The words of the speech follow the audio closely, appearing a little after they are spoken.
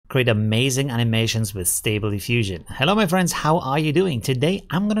Create amazing animations with stable diffusion. Hello my friends, how are you doing? Today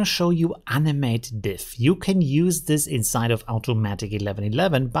I'm gonna show you AnimateDiff. You can use this inside of Automatic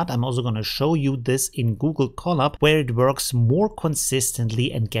 1111, but I'm also gonna show you this in Google Colab where it works more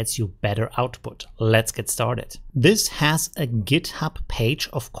consistently and gets you better output. Let's get started. This has a GitHub page,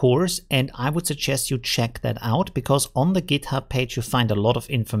 of course, and I would suggest you check that out because on the GitHub page you find a lot of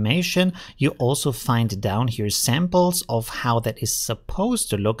information. You also find down here samples of how that is supposed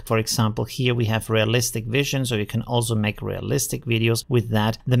to look. For example, here we have realistic vision, so you can also make realistic videos with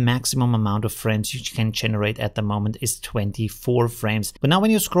that. The maximum amount of frames you can generate at the moment is 24 frames. But now when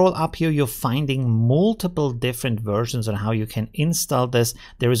you scroll up here, you're finding multiple different versions on how you can install this.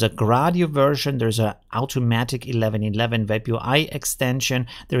 There is a Gradio version, there's an Automatic 1111 Web UI extension,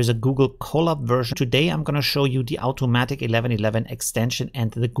 there is a Google Colab version. Today I'm going to show you the Automatic 1111 extension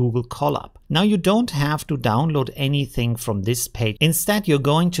and the Google Colab. Now you don't have to download anything from this page. Instead, you're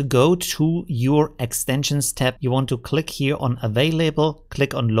going to go to your extensions tab. You want to click here on available,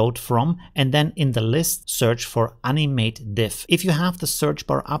 click on load from, and then in the list search for AnimateDiff. If you have the search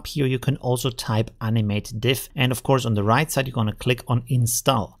bar up here, you can also type AnimateDiff, and of course on the right side you're going to click on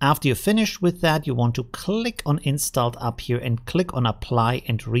install. After you're finished with that, you want to click on installed up here and click on apply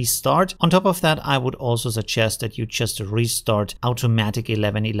and restart. On top of that, I would also suggest that you just restart Automatic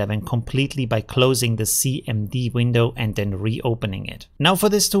 1111 completely by closing the CMD window and then reopening it. Now for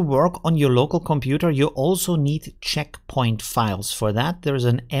this to work on your local computer, you also need checkpoint files. For that, there is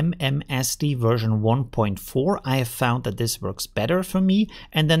an MMSD version 1.4. I have found that this works better for me.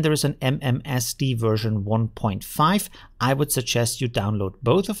 And then there is an MMSD version 1.5. I would suggest you download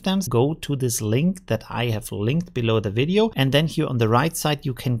both of them. Go to this link that I have linked below the video. And then here on the right side,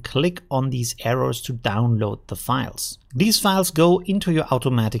 you can click on these arrows to download the files. These files go into your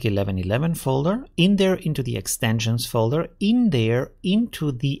Automatic 1111 folder, in there into the extensions folder, in there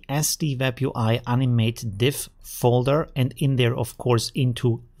into the SD Web UI AnimateDiff folder, and in there of course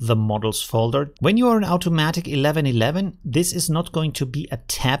into the models folder. When you are in Automatic 1111, this is not going to be a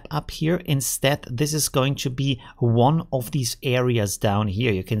tab up here. Instead, this is going to be one of these areas down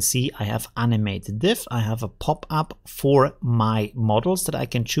here. You can see I have AnimateDiff. I have a pop-up for my models that I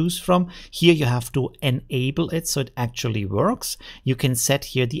can choose from. Here you have to enable it so it actually works. You can set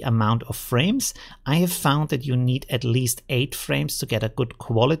here the amount of frames. I have found that you need at least 8 frames to get a good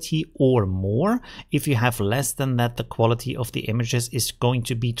quality or more. If you have less than that, the quality of the images is going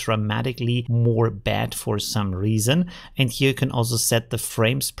to be dramatically more bad for some reason. And here you can also set the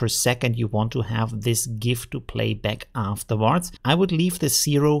frames per second you want to have this GIF to play back afterwards. I would leave the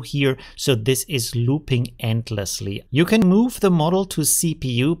 0 here, so this is looping endlessly. You can move the model to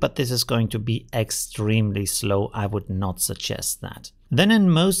CPU, but this is going to be extremely slow. I would not suggest that. Then in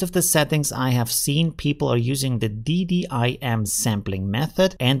most of the settings I have seen, people are using the DDIM sampling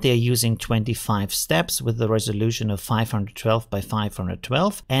method, and they're using 25 steps with the resolution of 512 by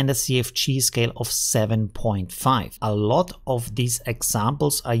 512 and a CFG scale of 7.5. A lot of these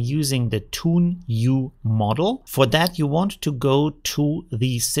examples are using the ToonU model. For that, you want to go to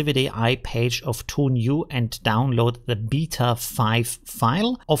the CiviDAI page of ToonU and download the beta 5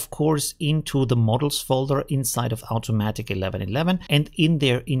 file, of course into the models folder inside of Automatic 1111, and in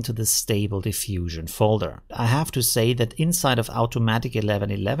there into the stable diffusion folder. I have to say that inside of Automatic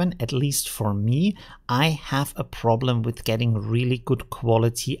 1111, at least for me, I have a problem with getting really good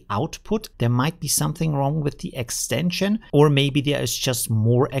quality output. There might be something wrong with the extension, or maybe there is just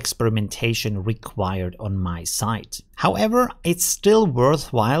more experimentation required on my side. However, it's still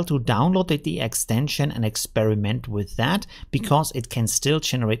worthwhile to download the extension and experiment with that because it can still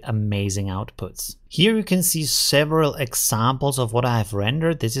generate amazing outputs. Here you can see several examples of what I have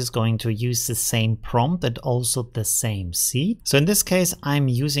rendered. This is going to use the same prompt and also the same seed. So in this case, I'm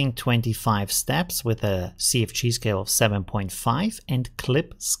using 25 steps with a CFG scale of 7.5 and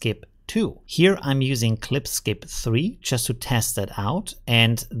clip skip 2. Here I'm using clip skip 3 just to test that out,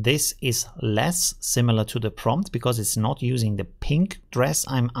 and this is less similar to the prompt because it's not using the pink dress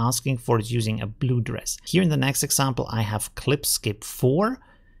I'm asking for, it's using a blue dress. Here in the next example I have clip skip 4,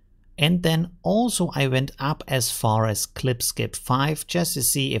 and then also I went up as far as clip skip 5 just to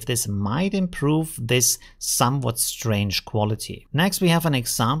see if this might improve this somewhat strange quality. Next we have an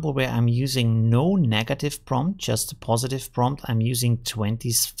example where I'm using no negative prompt, just a positive prompt. I'm using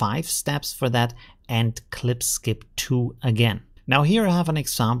 25 steps for that and clip skip 2 again. Now here I have an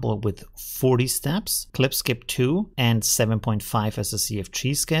example with 40 steps, clip skip 2 and 7.5 as a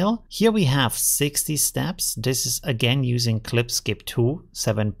CFG scale. Here we have 60 steps. This is again using clip skip 2,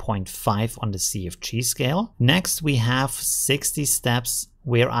 7.5 on the CFG scale. Next we have 60 steps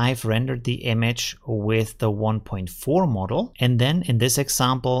where I've rendered the image with the 1.4 model. And then in this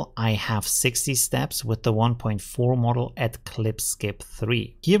example, I have 60 steps with the 1.4 model at clip skip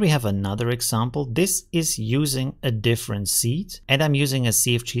 3. Here we have another example. This is using a different seed, and I'm using a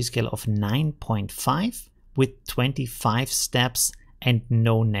CFG scale of 9.5 with 25 steps and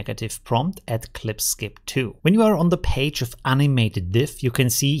no negative prompt at clip skip 2. When you are on the page of AnimateDiff, you can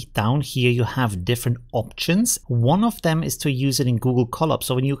see down here you have different options. One of them is to use it in Google Colab.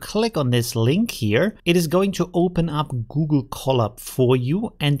 So when you click on this link here, it is going to open up Google Colab for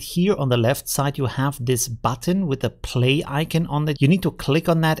you. And here on the left side, you have this button with a play icon on it. You need to click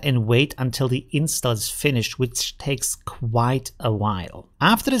on that and wait until the install is finished, which takes quite a while.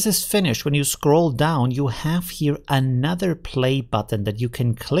 After this is finished, when you scroll down, you have here another play button that you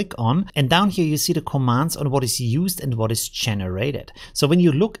can click on, and down here you see the commands on what is used and what is generated. So when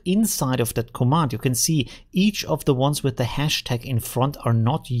you look inside of that command, you can see each of the ones with the hashtag in front are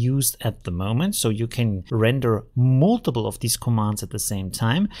not used at the moment, so you can render multiple of these commands at the same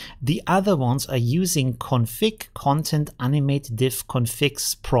time. The other ones are using config, content, AnimateDiff,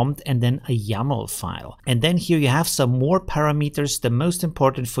 configs, prompt, and then a YAML file. And then here you have some more parameters. The most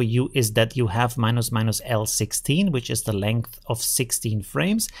important for you is that you have -L16, which is the length of 16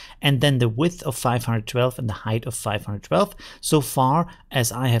 frames, and then the width of 512 and the height of 512. So far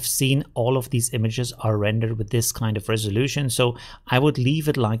as I have seen, all of these images are rendered with this kind of resolution, so I would leave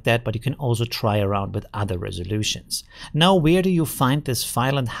it like that, but you can also try around with other resolutions. Now, where do you find this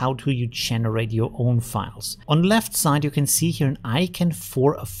file and how do you generate your own files? On the left side, you can see here an icon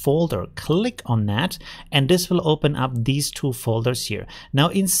for a folder. Click on that and this will open up these two folders here. Now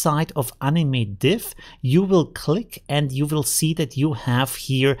inside of AnimateDiff, you will click and you will see that you have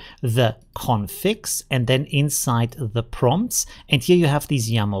here the configs and then inside the prompts, and here you have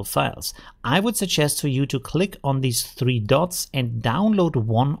these YAML files. I would suggest for you to click on these three dots and download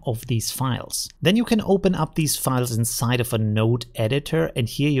one of these files. Then you can open up these files inside of a node editor, and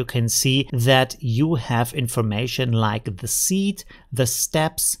here you can see that you have information like the seed, the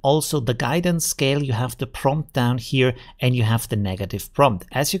steps, also the guidance scale, you have the prompt down here, and you have the negative prompt.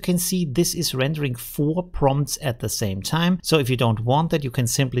 As you can see, this is rendering 4 prompts at the same time. So if you don't want that, you can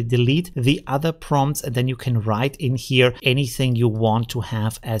simply delete the other prompts and then you can write in here anything you want to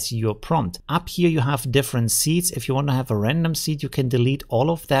have as your prompt. Up here you have different seeds. If you want to have a random seed, you can delete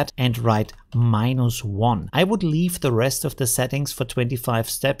all of that and write -1. I would leave the rest of the settings for 25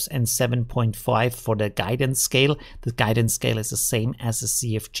 steps and 7.5 for the guidance scale. The guidance scale is the same as a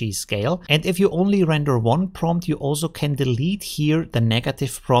CFG scale. And if you only render one prompt, you also can delete here the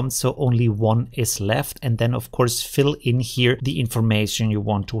negative prompt, so only one is left, and then of course fill in here the information you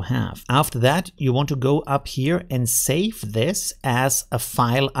want to have. After that, you want to go up here and save this as a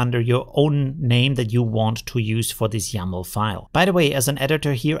file under your own name that you want to use for this YAML file. By the way, as an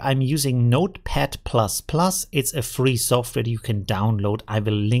editor here, I'm using Notepad++. It's a free software that you can download. I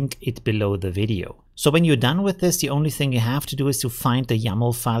will link it below the video. So when you're done with this, the only thing you have to do is to find the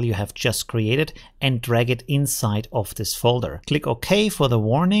YAML file you have just created and drag it inside of this folder. Click OK for the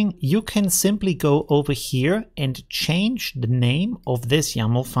warning. You can simply go over here and change the name of this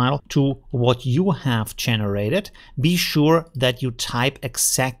YAML file to what you have generated. Be sure that you type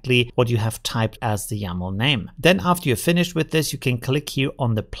exactly what you have typed as the YAML name. Then after you're finished with this, you can click here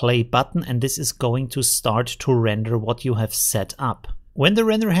on the play button and this is going to start to render what you have set up. When the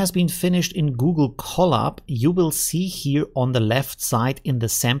render has been finished in Google Colab, you will see here on the left side in the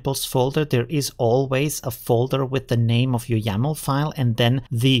samples folder, there is always a folder with the name of your YAML file and then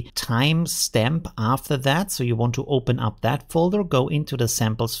the time stamp after that. So you want to open up that folder, go into the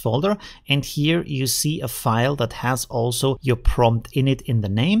samples folder, and here you see a file that has also your prompt in it in the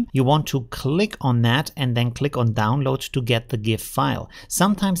name. You want to click on that and then click on download to get the GIF file.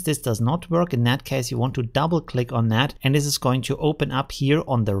 Sometimes this does not work. In that case, you want to double click on that and this is going to open up here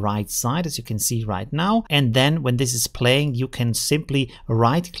on the right side, as you can see right now. And then when this is playing, you can simply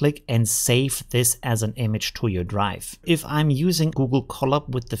right click and save this as an image to your drive. If I'm using Google Colab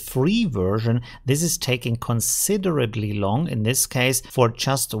with the free version, this is taking considerably long. In this case, for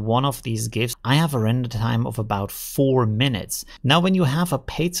just one of these GIFs, I have a render time of about 4 minutes. Now, when you have a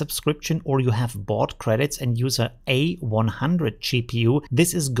paid subscription or you have bought credits and use a A100 GPU,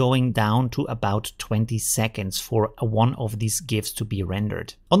 this is going down to about 20 seconds for one of these GIFs to be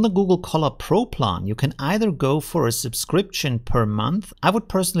rendered. On the Google Colab Pro plan, you can either go for a subscription per month. I would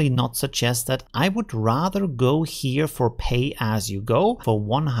personally not suggest that. I would rather go here for pay as you go for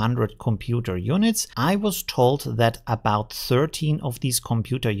 100 computer units. I was told that about 13 of these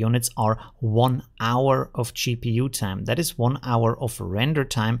computer units are 1 hour of GPU time. That is 1 hour of render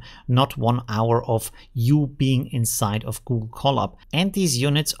time, not 1 hour of you being inside of Google Colab. And these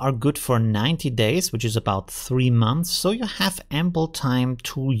units are good for 90 days, which is about 3 months. So you have ample time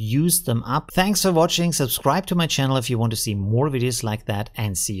to use them up. Thanks for watching. Subscribe to my channel if you want to see more videos like that,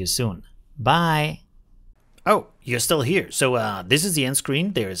 and see you soon. Bye. Oh, you're still here. So this is the end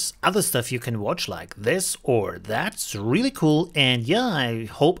screen. There's other stuff you can watch like this or that. It's really cool. And yeah, I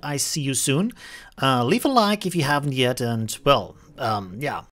hope I see you soon. Leave a like if you haven't yet. And well, yeah.